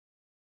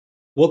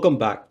Welcome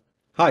back.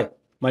 Hi,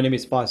 my name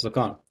is Faisal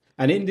Khan,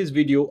 and in this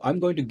video, I'm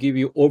going to give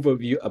you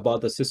overview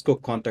about the Cisco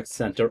Contact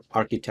Center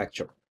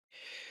architecture.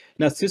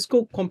 Now,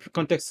 Cisco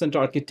Contact Center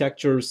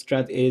architecture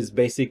strength is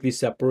basically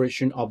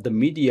separation of the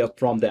media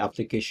from the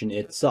application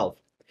itself.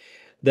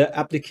 The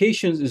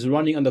applications is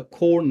running on the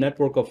core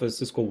network of a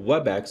Cisco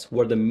WebEx,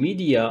 where the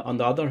media, on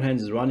the other hand,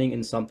 is running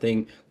in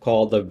something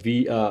called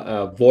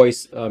the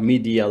voice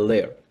media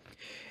layer.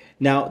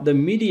 Now, the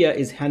media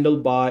is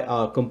handled by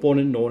a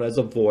component known as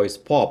a voice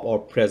POP or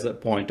present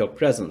point of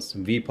presence,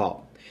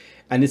 VPOP,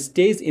 and it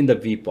stays in the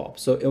VPOP.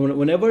 So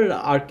whenever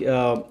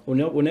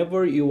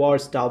you are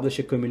establish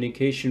a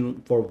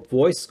communication for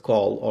voice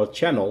call or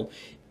channel,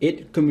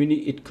 it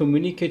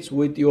communicates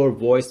with your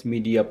voice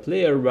media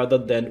player rather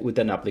than with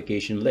an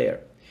application layer.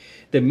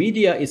 The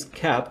media is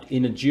kept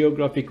in a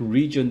geographic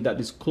region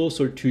that is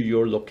closer to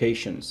your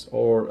locations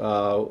or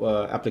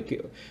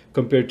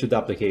compared to the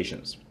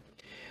applications.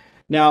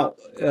 Now,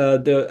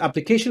 the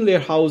application layer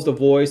houses the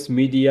voice,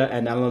 media,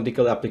 and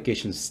analytical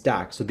application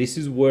stack. So this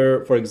is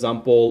where, for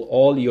example,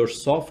 all your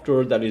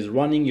software that is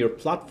running your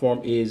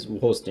platform is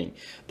hosting.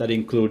 That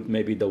include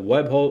maybe the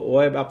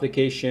web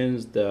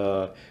applications,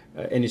 the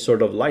any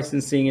sort of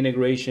licensing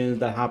integrations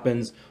that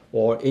happens,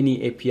 or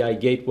any API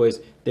gateways.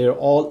 They're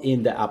all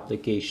in the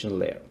application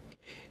layer.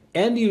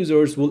 End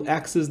users will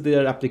access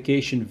their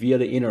application via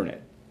the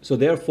internet. So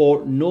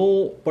therefore,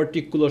 no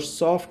particular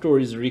software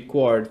is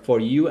required for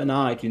you and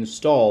I to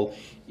install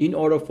in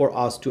order for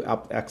us to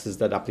access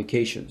that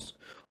applications.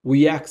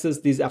 We access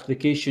this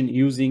application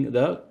using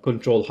the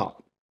control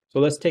hub. So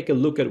let's take a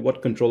look at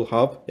what control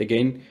hub,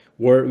 again,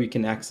 where we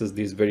can access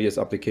these various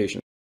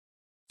applications.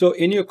 So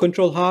in your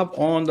control hub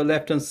on the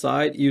left hand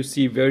side, you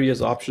see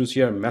various options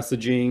here: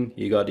 messaging,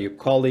 you got your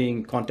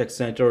calling, contact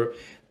center.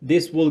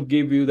 This will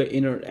give you the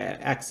inner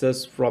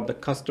access from the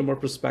customer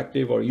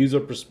perspective or user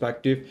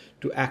perspective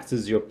to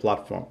access your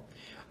platform.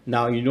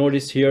 Now you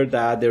notice here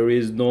that there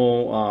is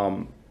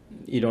no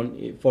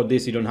for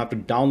this you don't have to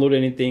download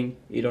anything.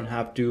 You don't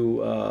have to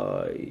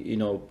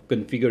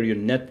configure your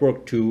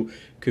network to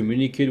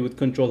communicate with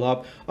control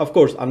hub, of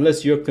course,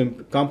 unless your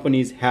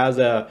company has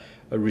a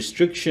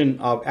restriction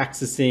of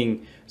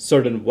accessing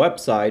certain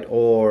website,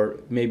 or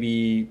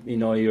maybe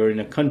you're in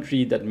a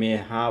country that may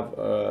have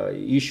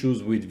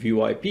issues with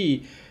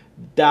VoIP.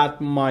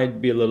 That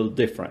might be a little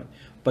different,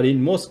 but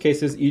in most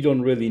cases you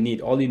don't really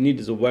need. All you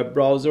need is a web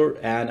browser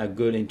and a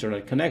good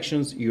internet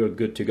connections. You're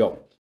good to go.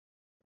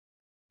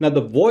 Now,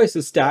 the voice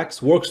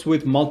stacks works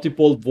with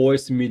multiple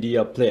voice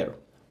media player.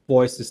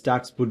 Voice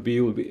stacks would be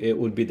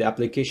the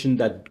application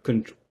that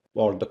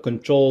or the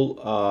control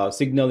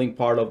signaling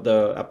part of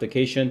the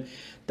application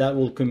that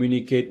will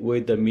communicate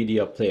with the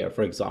media player.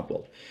 For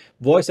example,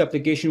 voice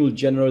application will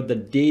generate the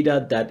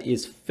data that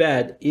is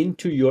fed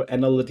into your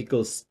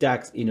analytical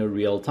stacks in a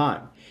real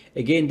time.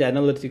 Again, the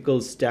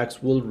analytical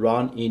stacks will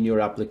run in your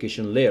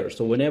application layer.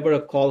 So whenever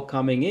a call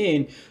coming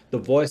in, the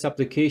voice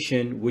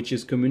application, which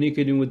is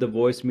communicating with the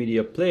voice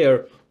media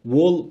player,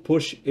 will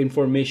push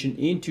information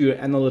into your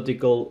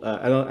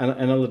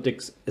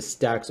analytics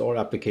stacks or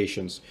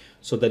applications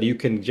so that you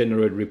can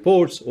generate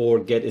reports or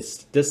get a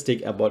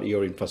statistic about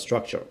your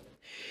infrastructure.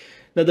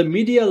 Now, the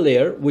media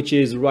layer, which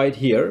is right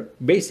here,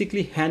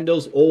 basically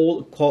handles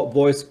all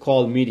voice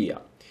call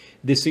media.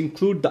 This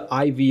includes the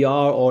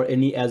IVR or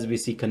any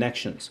SVC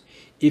connections.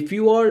 If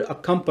you are a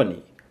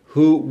company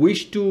who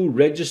wish to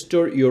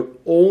register your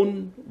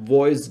own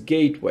voice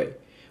gateway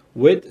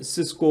with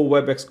Cisco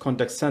WebEx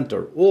Contact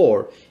Center,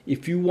 or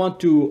if you want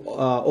to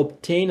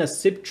obtain a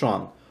SIP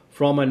trunk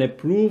from an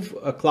approved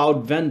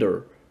cloud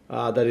vendor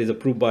that is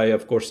approved by,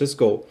 of course,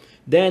 Cisco,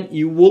 then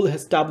you will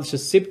establish a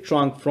SIP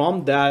trunk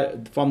from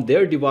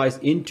their device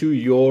into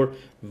your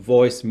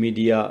voice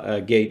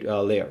media gate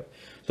layer.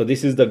 So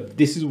this is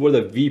where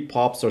the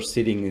VPOPs are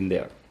sitting in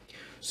there.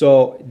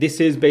 So this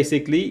is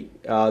basically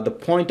the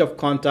point of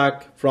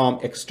contact from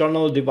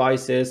external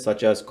devices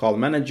such as call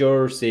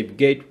manager, SIP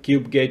gate,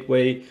 cube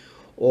gateway,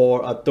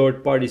 or a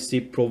third-party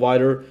SIP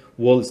provider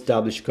will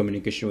establish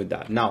communication with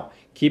that. Now,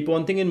 keep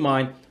one thing in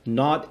mind: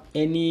 not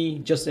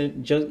any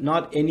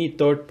not any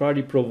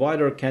third-party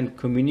provider can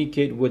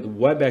communicate with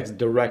WebEx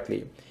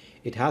directly.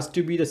 It has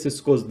to be the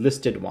Cisco's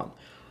listed one.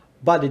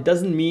 But it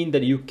doesn't mean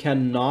that you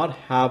cannot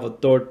have a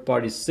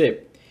third-party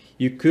SIP.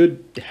 You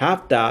could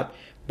have that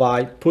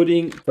by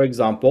putting, for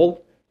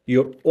example,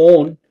 your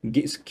own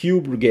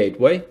cube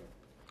gateway,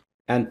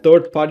 and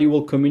third party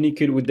will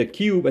communicate with the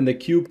cube, and the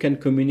cube can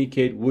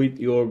communicate with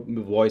your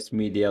voice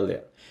media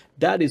layer.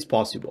 That is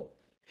possible.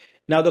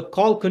 Now, the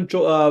call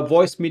control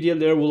voice media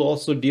layer will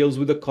also deals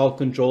with the call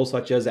control,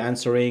 such as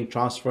answering,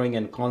 transferring,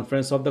 and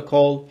conference of the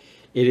call.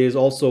 It is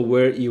also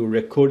where your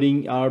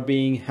recording are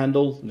being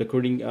handled,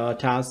 recording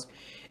tasks.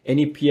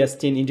 Any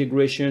PSTN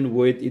integration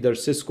with either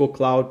Cisco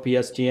Cloud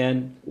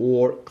PSTN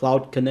or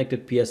Cloud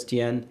Connected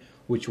PSTN,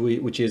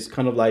 which is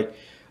kind of like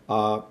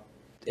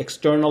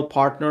external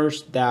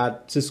partners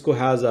that Cisco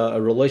has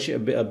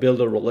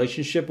build a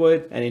relationship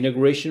with, an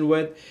integration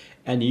with,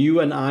 and you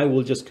and I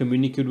will just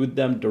communicate with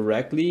them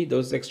directly,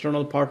 those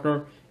external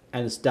partner.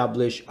 and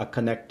establish a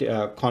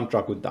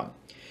contract with them.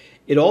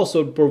 It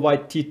also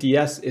provides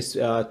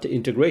TTS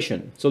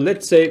integration. So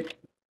let's say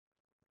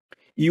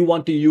you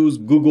want to use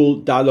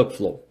Google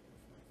Dialogflow.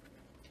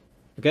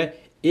 Okay,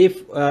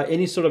 if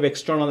any sort of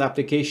external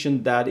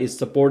application that is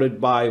supported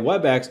by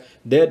WebEx,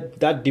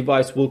 that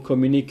device will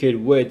communicate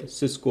with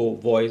Cisco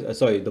voice,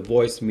 the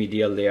voice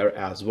media layer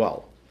as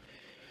well.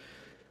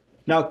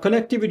 Now,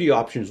 connectivity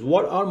options.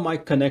 What are my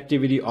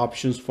connectivity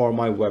options for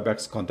my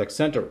WebEx contact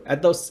center?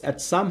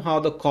 At somehow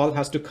the call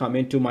has to come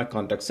into my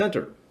contact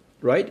center,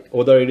 right?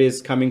 Whether it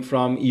is coming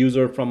from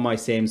user from my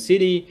same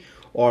city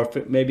or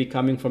maybe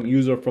coming from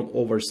user from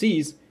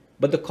overseas,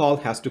 but the call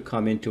has to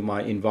come into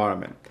my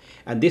environment.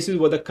 And this is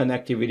where the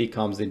connectivity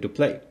comes into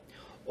play.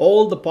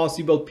 All the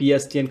possible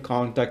PSTN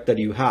contact that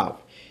you have,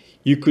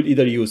 you could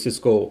either use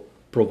Cisco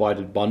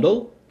provided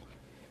bundle,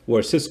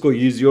 where Cisco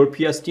use your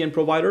PSTN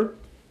provider.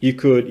 You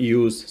could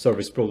use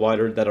service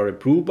provider that are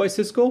approved by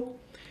Cisco,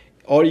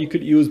 or you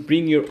could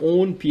bring your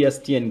own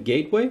PSTN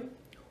gateway,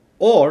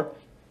 or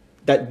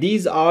that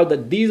these are the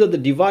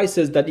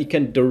devices that you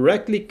can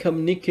directly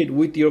communicate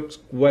with your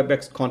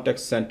WebEx contact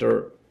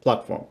center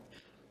platform.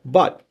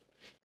 But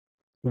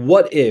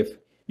what if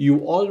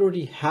you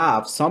already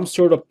have some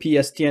sort of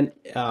PSTN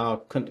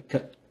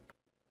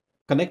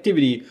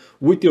connectivity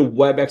with your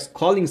WebEx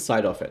calling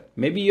side of it?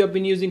 Maybe you have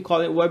been using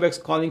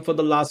WebEx calling for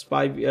the last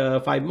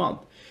 5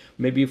 months,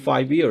 maybe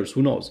 5 years,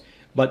 who knows?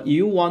 But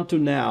you want to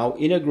now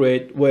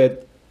integrate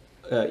with,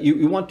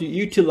 you want to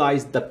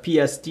utilize the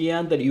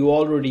PSTN that you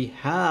already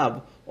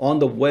have on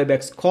the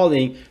WebEx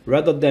calling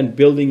rather than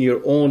building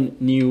your own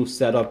new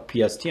set of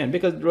PSTN,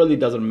 because it really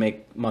doesn't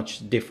make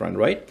much different,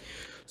 right?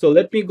 So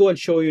let me go and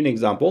show you an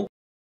example.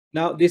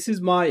 Now, this is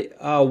my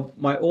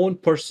my own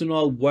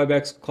personal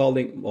WebEx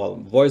calling, well,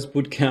 Voice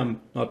Bootcamp,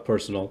 not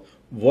personal,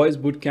 Voice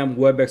Bootcamp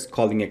WebEx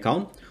calling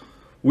account.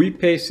 We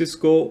pay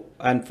Cisco,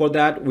 and for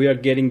that, we are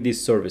getting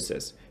these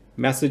services,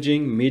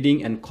 messaging,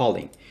 meeting, and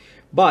calling.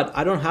 But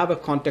I don't have a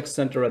contact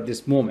center at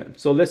this moment.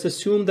 So let's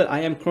assume that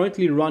I am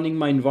currently running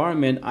my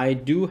environment. I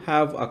do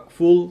have a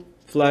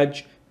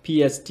full-fledged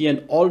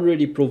PSTN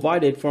already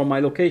provided for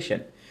my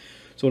location.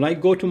 So when I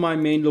go to my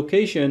main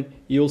location,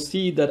 you'll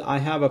see that I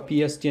have a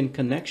PSTN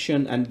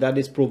connection, and that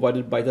is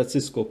provided by the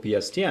Cisco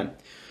PSTN.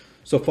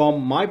 So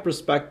from my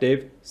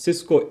perspective,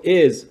 Cisco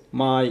is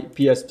my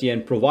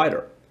PSTN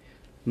provider.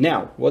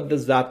 Now, what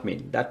does that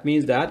mean? That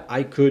means that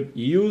I could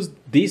use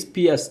this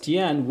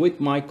PSTN with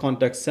my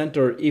contact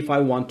center if I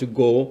want to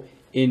go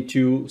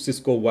into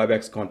Cisco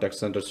WebEx contact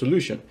center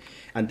solution.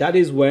 And that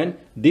is when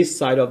this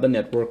side of the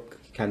network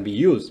can be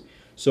used.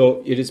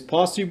 So it is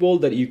possible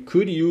that you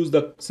could use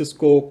the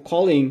Cisco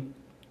calling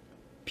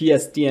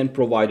PSTN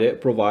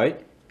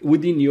provide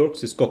within your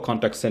Cisco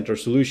contact center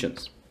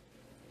solutions.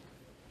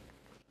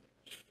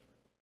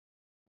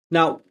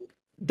 Now,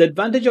 the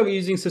advantage of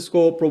using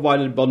Cisco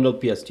provided bundle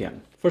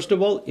PSTN, first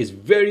of all, is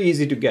very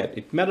easy to get.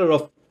 It's a matter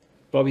of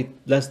probably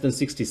less than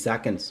 60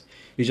 seconds.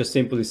 You just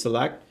simply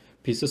select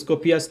Cisco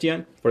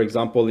PSTN. For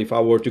example, if I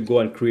were to go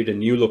and create a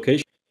new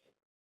location,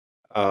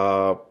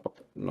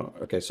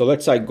 so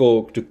let's say I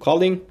go to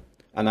calling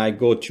and I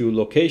go to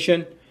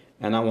location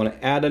and I want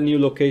to add a new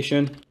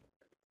location.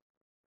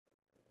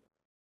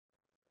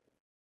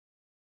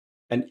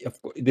 And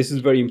of course, this is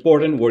very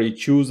important where you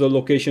choose a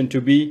location to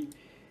be.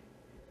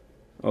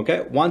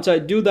 Okay, once I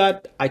do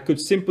that, I could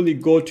simply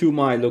go to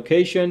my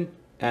location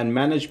and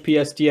manage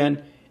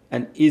PSTN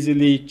and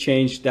easily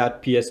change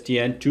that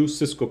PSTN to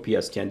Cisco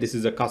PSTN. This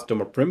is a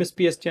customer premise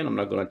PSTN. I'm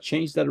not going to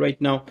change that right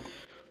now,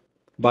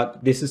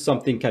 but this is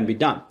something can be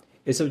done.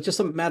 It's just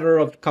a matter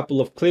of a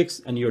couple of clicks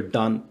and you're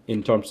done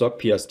in terms of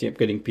PSTN,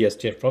 getting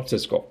PSTN from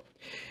Cisco.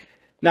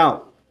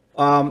 Now,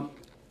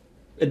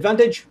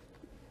 advantage,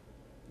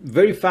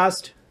 very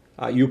fast.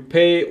 You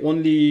pay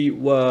only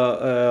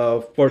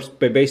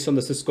based on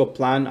the Cisco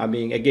plan. I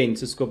mean, again,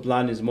 Cisco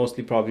plan is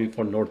mostly probably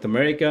for North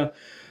America,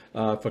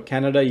 for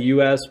Canada,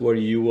 US, where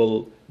you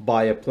will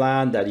buy a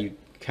plan that you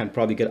can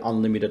probably get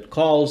unlimited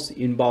calls,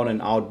 inbound and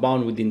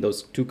outbound within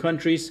those two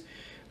countries.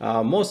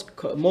 Most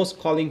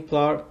calling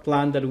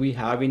plan that we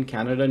have in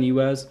Canada and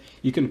US,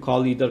 you can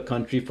call either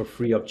country for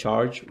free of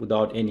charge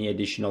without any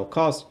additional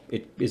cost.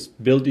 It is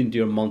built into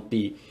your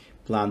monthly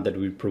plan that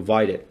we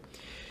provided.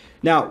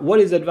 Now, what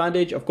is the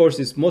advantage? Of course,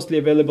 it's mostly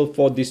available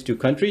for these two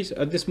countries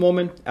at this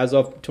moment. As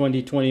of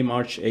 2020,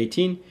 March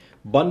 18,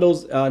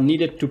 bundles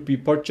needed to be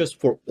purchased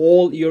for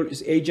all your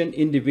agent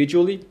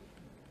individually.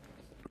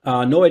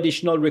 No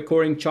additional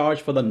recurring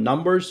charge for the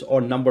numbers or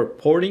number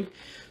porting.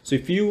 So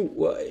if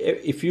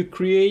you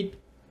create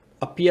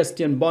a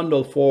PSTN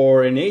bundle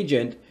for an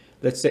agent,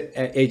 let's say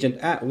agent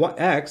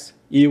X,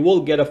 you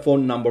will get a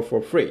phone number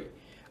for free,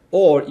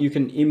 or you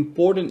can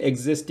import an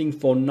existing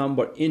phone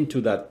number into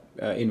that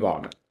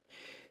environment.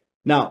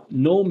 Now,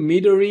 no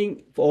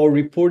metering or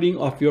reporting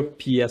of your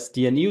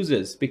PSTN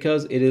users,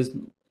 because it is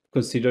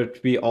considered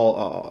to be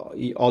all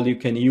you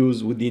can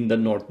use within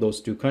those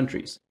two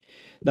countries.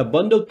 The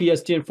bundled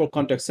PSTN for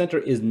contact center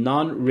is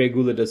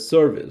non-regulated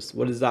service.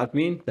 What does that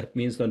mean? That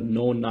means that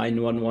no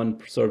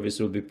 911 service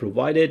will be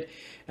provided,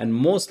 and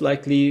most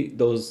likely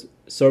those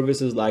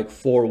services like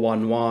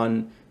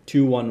 411,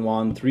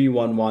 211,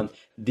 311,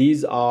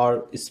 these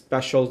are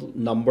special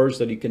numbers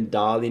that you can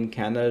dial in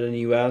Canada and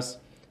US.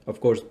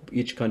 Of course,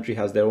 each country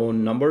has their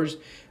own numbers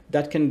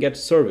that can get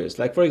service.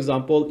 Like for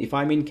example, if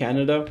I'm in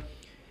Canada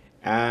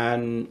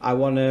and I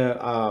want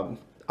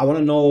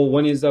to know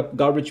when is the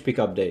garbage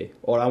pickup day,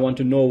 or I want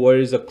to know where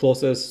is the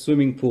closest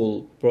swimming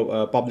pool,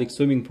 public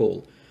swimming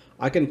pool.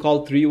 I can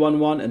call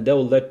 311 and they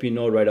will let me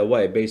know right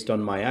away based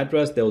on my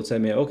address. They will say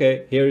me,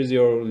 okay, here is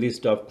your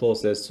list of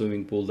closest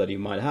swimming pool that you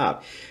might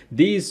have.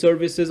 These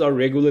services are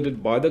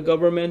regulated by the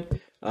government.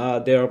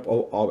 They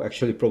are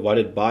actually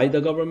provided by the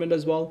government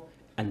as well,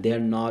 and they're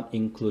not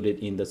included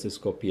in the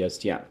Cisco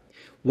PSTN.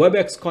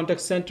 WebEx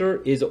Contact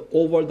Center is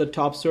over the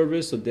top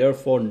service, so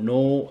therefore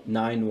no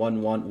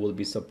 911 will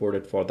be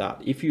supported for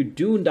that. If you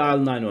do dial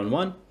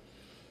 911,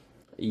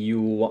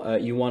 you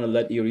want to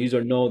let your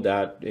user know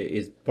that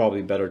it's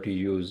probably better to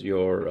use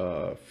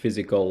your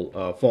physical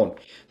phone.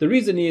 The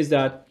reason is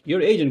that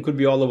your agent could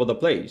be all over the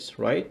place,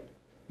 right?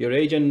 Your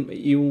agent,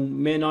 you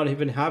may not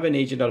even have an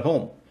agent at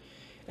home.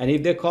 And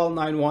if they call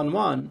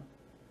 911,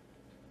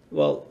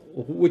 well,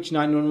 which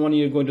 911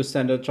 you're going to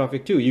send the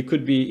traffic to? You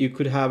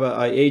could have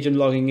a agent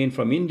logging in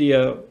from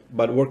India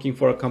but working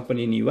for a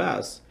company in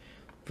US.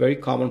 Very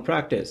common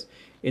practice.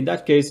 In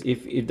that case,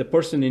 if the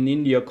person in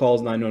India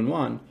calls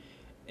 911,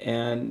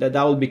 and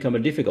that will become a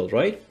difficult,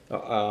 right?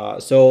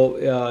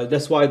 So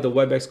that's why the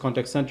WebEx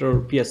Contact Center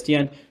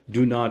PSTN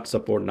do not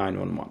support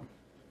 911.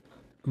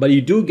 But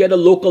you do get a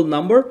local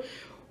number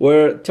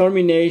where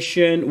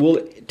termination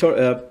will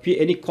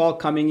any call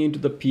coming into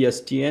the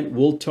PSTN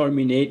will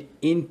terminate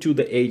into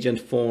the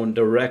agent phone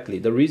directly.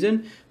 The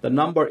reason, the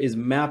number is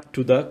mapped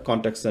to the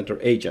contact center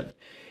agent.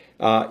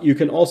 You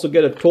can also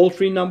get a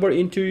toll-free number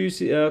into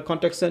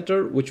contact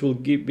center, which will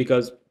give,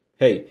 because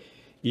hey,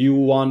 you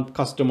want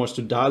customers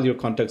to dial your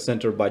contact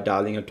center by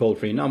dialing a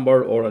toll-free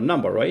number or a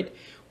number, right?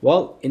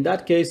 Well, in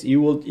that case,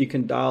 you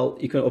can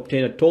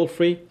obtain a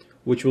toll-free,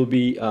 which will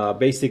be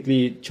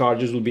basically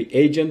charges will be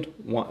agent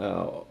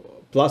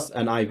plus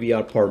an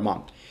IVR per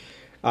month.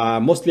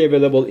 Mostly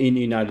available in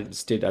United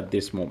States at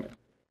this moment.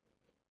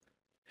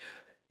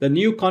 The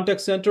new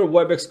contact center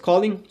WebEx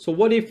calling. So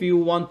what if you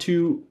want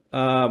to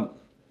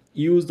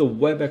use the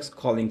WebEx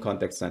calling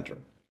contact center?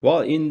 Well,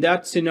 in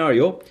that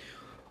scenario,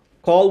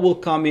 call will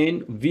come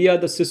in via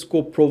the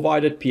Cisco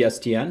provided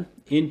PSTN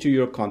into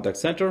your contact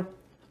center.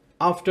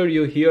 After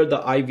you hear the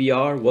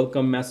IVR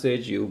welcome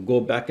message, you go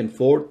back and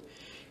forth,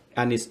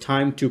 and it's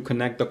time to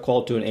connect the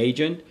call to an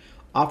agent.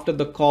 After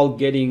the call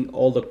getting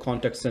all the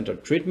contact center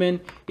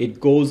treatment, it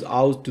goes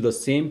out to the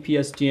same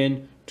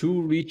PSTN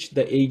to reach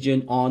the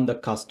agent on the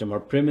customer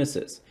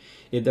premises.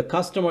 If the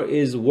customer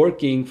is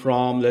working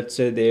from, let's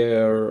say,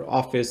 their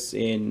office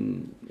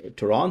in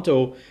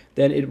Toronto,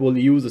 then it will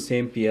use the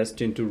same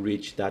PSTN to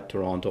reach that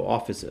Toronto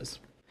offices.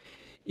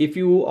 If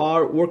you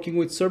are working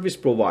with service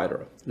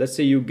provider, let's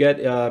say you get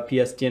a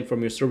PSTN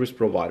from your service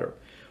provider.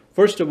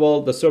 First of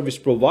all, the service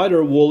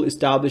provider will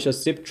establish a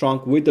SIP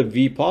trunk with a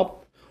VPOP,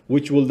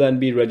 which will then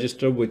be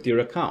registered with your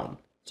account.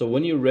 So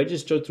when you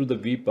register through the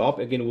VPOP,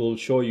 again, we'll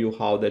show you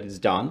how that is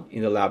done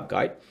in the lab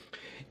guide.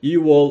 You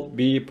will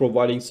be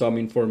providing some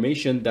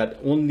information that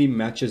only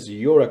matches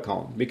your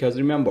account, because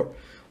remember,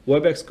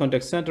 WebEx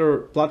Contact Center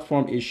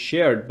platform is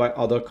shared by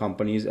other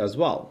companies as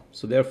well.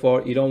 So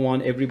therefore, you don't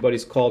want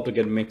everybody's call to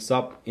get mixed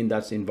up in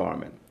that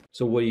environment.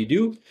 So what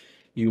do?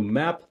 You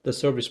map the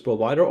service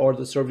provider, or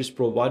the service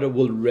provider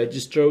will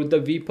register with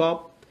the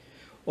VPOP.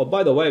 Oh,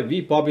 by the way,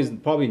 VPOP is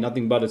probably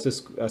nothing but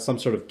some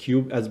sort of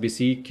cube,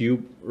 SBC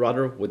cube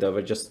router with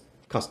just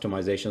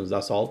customizations,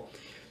 that's all.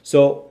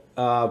 So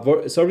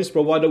service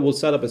provider will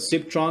set up a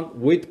SIP trunk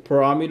with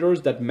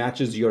parameters that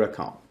matches your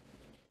account.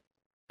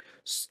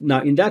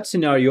 Now, in that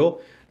scenario,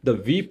 the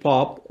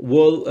VPOP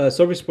will,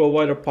 service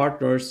provider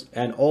partners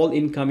and all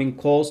incoming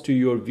calls to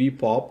your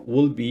VPOP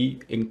will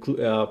be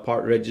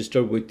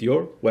registered with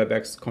your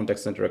WebEx Contact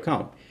Center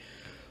account.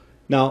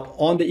 Now,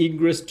 on the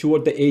ingress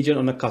toward the agent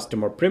on a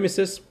customer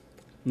premises,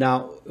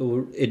 now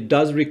it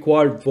does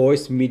require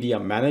Voice Media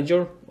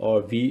Manager,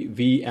 or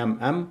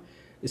VMM,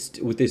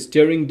 with a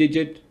steering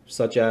digit,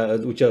 such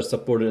as which are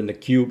supported in the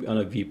cube on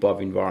a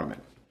VPOP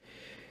environment.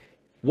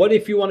 What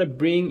if you want to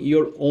bring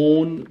your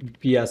own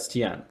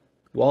PSTN?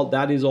 Well,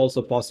 that is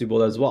also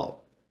possible as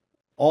well.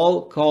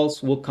 All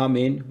calls will come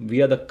in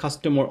via the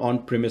customer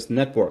on-premise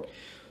network.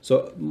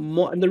 So,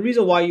 and the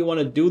reason why you want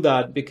to do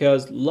that,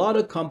 because a lot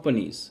of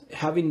companies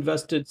have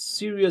invested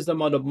serious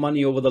amount of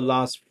money over the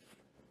last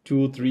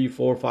 2, 3,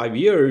 4, 5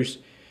 years,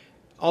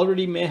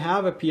 already may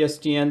have a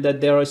PSTN that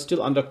they are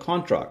still under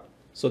contract.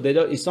 So they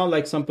don't, it's not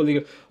like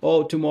somebody,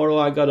 oh, tomorrow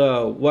I got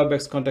a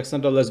WebEx Contact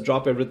Center, let's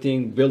drop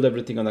everything, build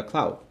everything on the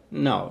cloud.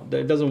 No,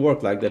 it doesn't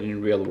work like that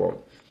in real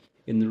world.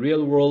 In the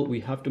real world, we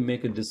have to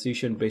make a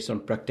decision based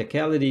on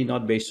practicality,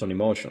 not based on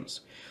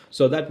emotions.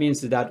 So that means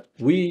that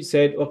we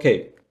said,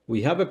 okay,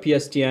 we have a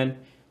PSTN,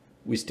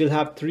 We still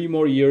have 3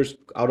 more years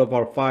out of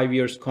our 5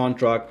 years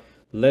contract.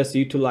 Let's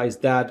utilize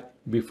that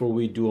before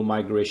we do a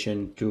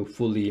migration to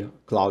fully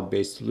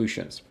cloud-based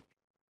solutions.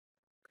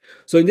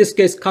 So in this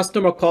case,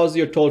 customer calls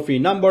your toll-free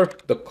number.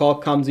 The call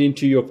comes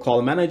into your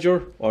call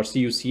manager or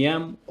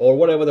CUCM or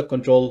whatever the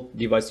control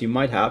device you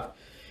might have.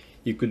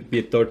 You could be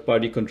a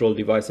third-party control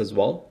device as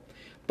well.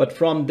 But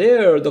from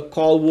there, the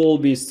call will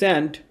be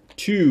sent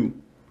to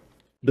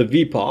the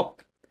VPOP.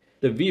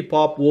 The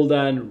VPOP will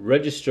then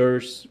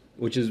registers,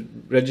 which is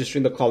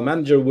registering the call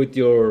manager with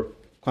your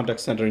contact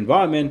center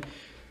environment.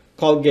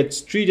 Call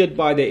gets treated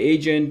by the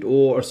agent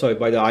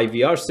by the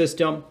IVR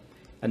system.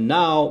 And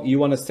now you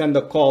want to send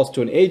the calls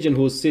to an agent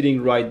who's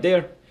sitting right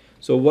there.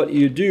 So what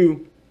you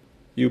do,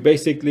 you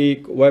basically,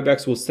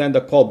 WebEx will send the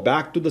call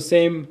back to the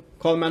same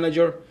call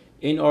manager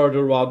in order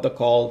to route the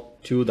call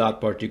to that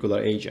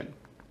particular agent.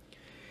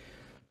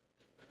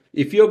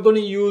 If you're going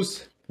to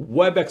use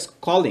WebEx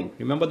calling,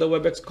 remember the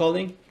WebEx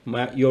calling?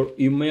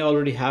 You may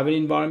already have an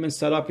environment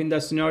set up in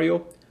that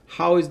scenario.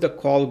 How is the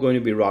call going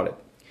to be routed?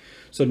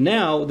 So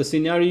now the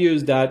scenario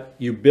is that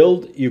you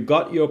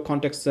got your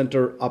contact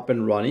center up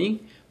and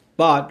running,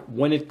 but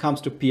when it comes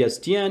to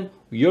PSTN,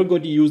 you're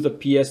going to use the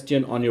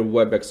PSTN on your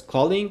WebEx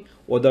calling,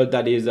 whether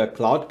that is a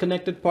cloud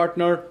connected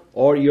partner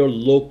or your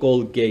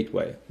local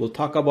gateway. We'll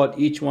talk about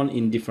each one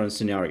in different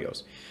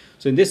scenarios.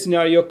 So in this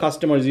scenario,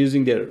 customer is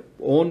using their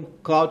own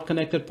cloud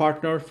connected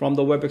partner from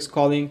the WebEx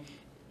calling.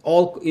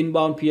 All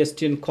inbound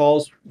PSTN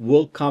calls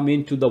will come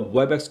into the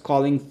WebEx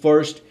calling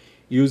first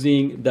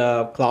using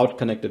the cloud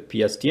connected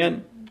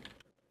PSTN.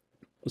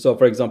 So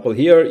for example,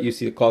 here you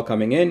see the call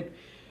coming in.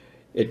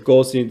 It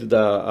goes into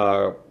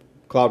the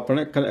cloud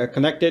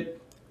connected.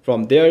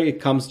 From there, it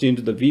comes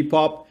into the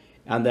VPOP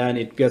and then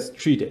it gets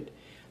treated.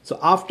 So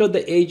after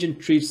the agent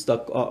treats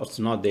it's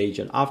not the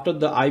agent, after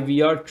the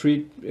IVR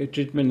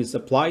treatment is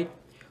applied,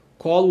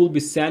 call will be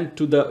sent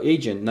to the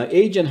agent. Now,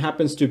 agent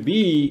happens to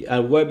be a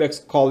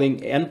WebEx calling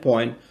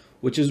endpoint,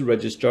 which is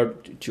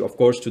registered to, of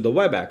course, to the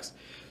WebEx.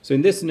 So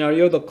in this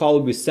scenario, the call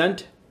will be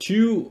sent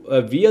to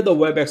via the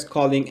WebEx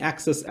calling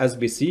access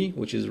SBC,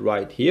 which is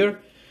right here,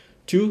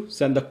 to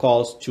send the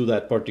calls to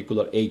that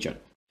particular agent.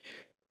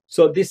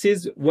 So this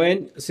is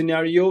when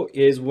scenario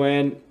is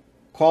when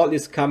call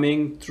is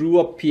coming through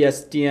a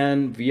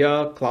PSTN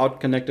via cloud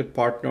connected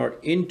partner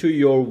into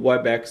your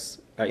WebEx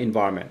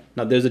environment.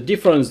 Now there's a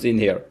difference in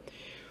here.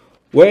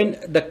 When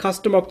the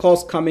customer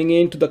calls coming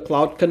into the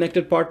cloud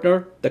connected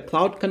partner, the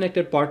cloud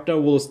connected partner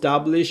will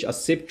establish a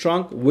SIP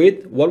trunk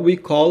with what we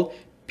call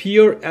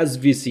peer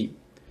SBC.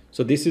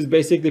 So this is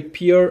basically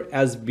peer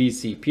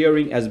SBC,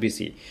 peering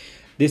SBC.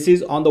 This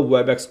is on the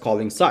WebEx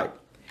calling side.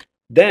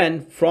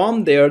 Then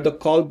from there, the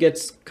call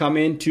gets come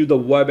into the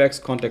WebEx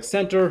contact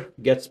center,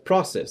 gets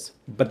processed.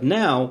 But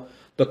now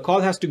the call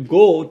has to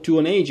go to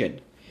an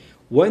agent.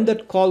 When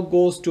that call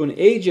goes to an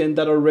agent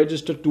that are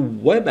registered to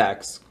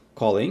WebEx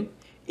calling,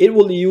 it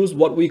will use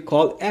what we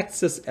call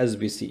access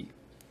SBC,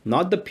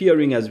 not the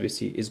peering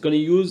SBC. It's going to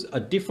use a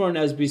different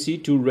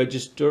SBC to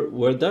register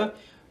where the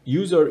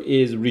user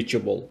is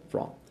reachable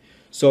from.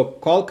 So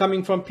call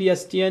coming from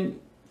PSTN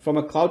from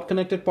a cloud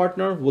connected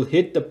partner will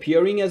hit the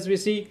peering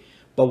SBC,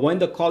 but when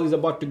the call is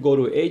about to go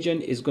to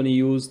agent, it's going to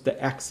use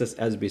the access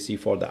SBC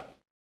for that.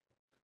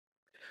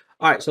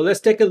 All right, so let's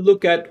take a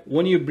look at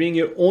when you bring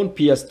your own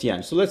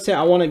PSTN. So let's say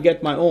I want to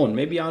get my own.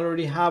 Maybe I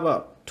already have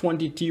a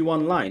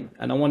 20T1 line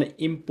and I want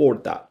to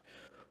import that.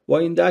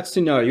 Well, in that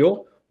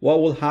scenario,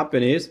 what will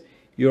happen is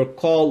your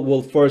call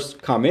will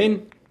first come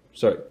in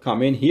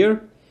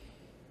here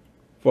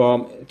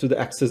to the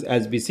access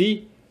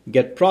SBC,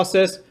 get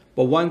processed.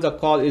 But once the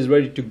call is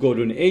ready to go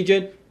to an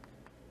agent,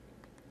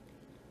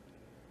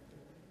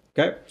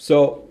 okay,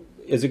 so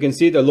as you can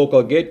see, the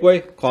local gateway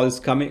call is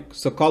coming.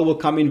 So call will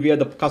come in via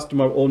the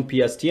customer own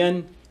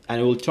PSTN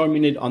and it will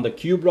terminate on the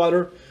cube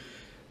router.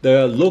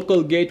 The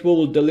local gateway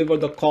will deliver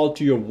the call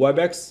to your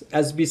WebEx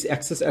SBC,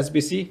 access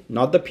SBC,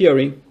 not the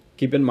peering.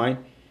 Keep in mind,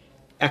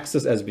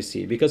 access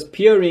SBC, because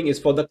peering is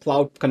for the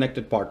cloud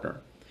connected partner.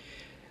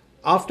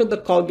 After the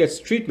call gets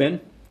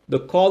treatment, the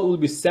call will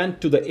be sent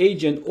to the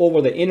agent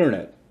over the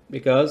internet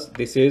because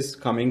this is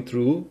coming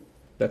through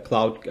the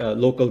cloud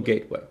local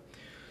gateway.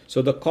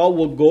 So the call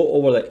will go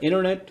over the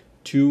internet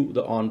to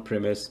the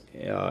on-premise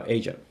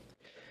agent.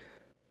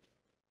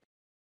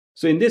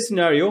 So in this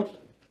scenario,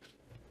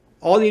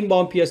 all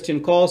inbound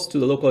PSTN calls to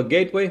the local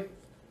gateway,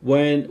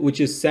 which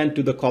is sent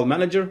to the call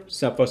manager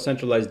for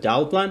centralized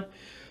dial plan.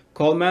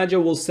 Call manager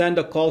will send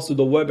the calls to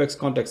the WebEx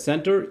contact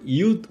center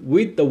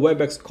with the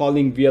WebEx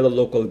calling via the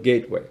local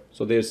gateway.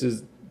 So this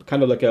is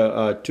kind of like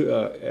a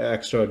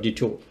extra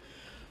detour.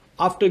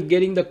 After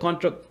getting the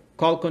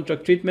call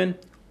contract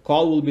treatment,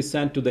 call will be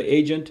sent to the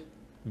agent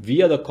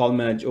via the call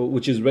manager,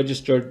 which is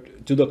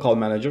registered to the call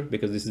manager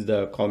because this is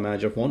the call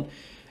manager phone,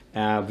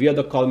 via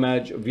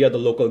the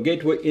local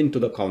gateway into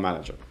the call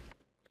manager.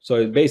 So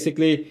it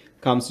basically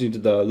comes into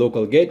the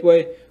local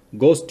gateway,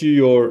 goes to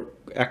your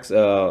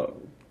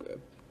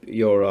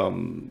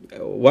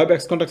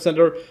WebEx contact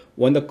center.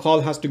 When the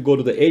call has to go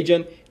to the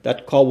agent,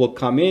 that call will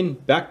come in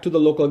back to the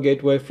local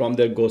gateway. From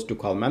there goes to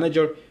call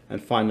manager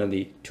and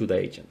finally to the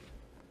agent.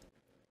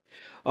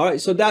 All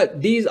right, so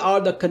these are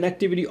the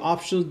connectivity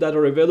options that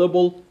are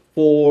available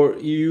for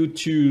you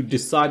to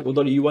decide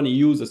whether you want to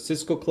use a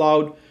Cisco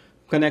cloud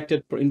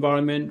connected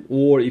environment,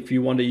 or if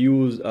you want to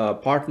use a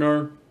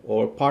partner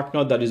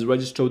that is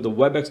registered with the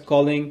WebEx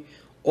calling,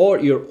 or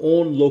your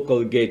own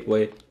local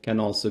gateway can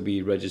also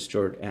be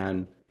registered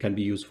and can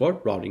be used for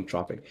routing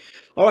traffic.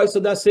 All right, so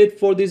that's it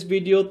for this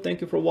video.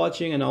 Thank you for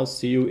watching, and I'll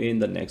see you in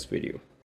the next video.